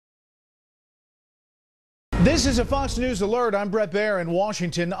This is a Fox News alert. I'm Brett Baer in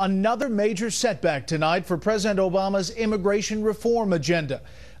Washington. Another major setback tonight for President Obama's immigration reform agenda.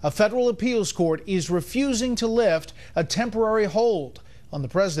 A federal appeals court is refusing to lift a temporary hold on the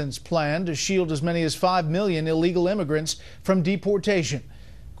president's plan to shield as many as 5 million illegal immigrants from deportation.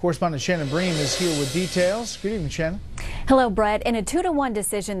 Correspondent Shannon Bream is here with details. Good evening, Shannon. Hello, Brett. In a 2-1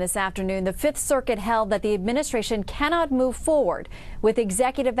 decision this afternoon, the Fifth Circuit held that the administration cannot move forward with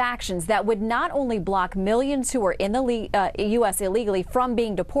executive actions that would not only block millions who are in the U.S. illegally from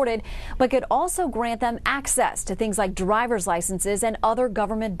being deported, but could also grant them access to things like driver's licenses and other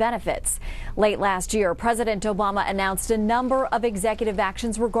government benefits. Late last year, President Obama announced a number of executive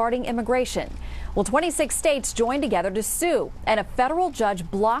actions regarding immigration. Well, 26 states joined together to sue, and a federal judge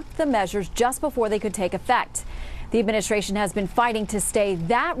blocked the measures just before they could take effect. The administration has been fighting to stay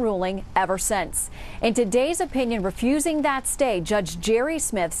that ruling ever since. In today's opinion refusing that stay, Judge Jerry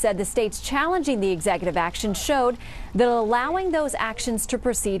Smith said the states challenging the executive action showed that allowing those actions to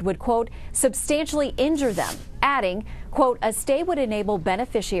proceed would, quote, substantially injure them, adding, quote, a stay would enable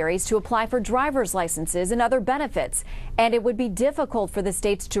beneficiaries to apply for driver's licenses and other benefits, and it would be difficult for the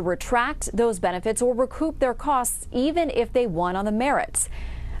states to retract those benefits or recoup their costs even if they won on the merits.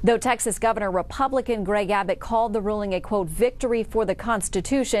 Though Texas Governor Republican Greg Abbott called the ruling a, quote, victory for the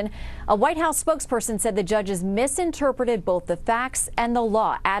Constitution, a White House spokesperson said the judges misinterpreted both the facts and the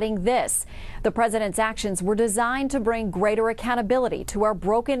law, adding this: the president's actions were designed to bring greater accountability to our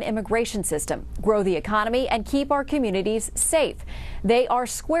broken immigration system, grow the economy, and keep our communities safe. They are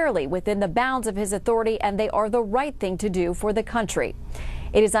squarely within the bounds of his authority, and they are the right thing to do for the country.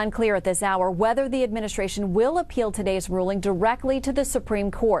 It is unclear at this hour whether the administration will appeal today's ruling directly to the Supreme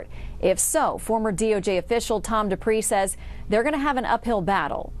Court. If so, former DOJ official Tom Dupree says they're going to have an uphill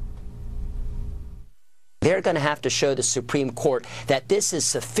battle. They're going to have to show the Supreme Court that this is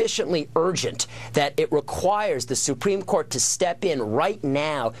sufficiently urgent, that it requires the Supreme Court to step in right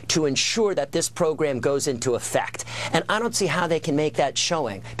now to ensure that this program goes into effect. And I don't see how they can make that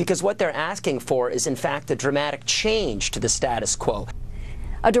showing, because what they're asking for is, in fact, a dramatic change to the status quo.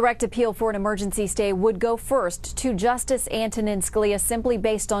 A direct appeal for an emergency stay would go first to Justice Antonin Scalia. Simply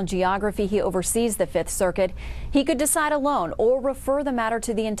based on geography, he oversees the Fifth Circuit. He could decide alone or refer the matter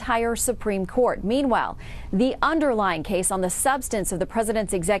to the entire Supreme Court. Meanwhile, the underlying case on the substance of the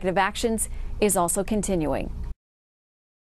president's executive actions is also continuing.